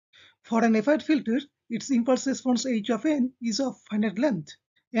For an FIR filter, its impulse response h of n is of finite length,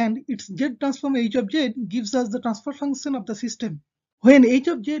 and its z transform h of z gives us the transfer function of the system. When h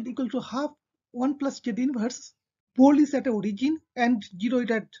of z equal to half 1 plus z inverse, pole is at origin and 0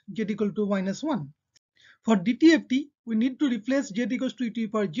 is at z equal to minus 1. For DTFT, we need to replace z equals to e to the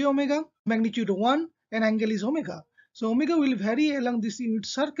power j omega, magnitude 1, and angle is omega. So omega will vary along this unit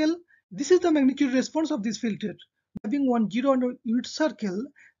circle. This is the magnitude response of this filter. Having 1 0 on a unit circle,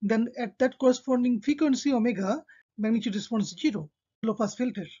 then at that corresponding frequency omega, magnitude response 0, low pass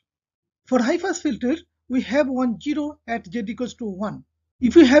filter. For high pass filter, we have 1 0 at z equals to 1.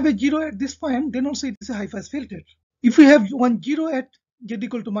 If we have a 0 at this point, then also it is a high pass filter. If we have 1 0 at z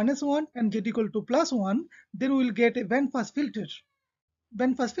equal to minus 1 and z equal to plus 1, then we will get a band pass filter.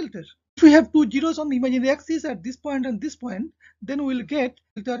 If we have two zeros on the imaginary axis at this point and this point, then we will get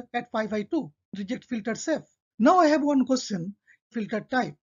filter at pi by 2, reject filter safe. Now I have one question, filter type.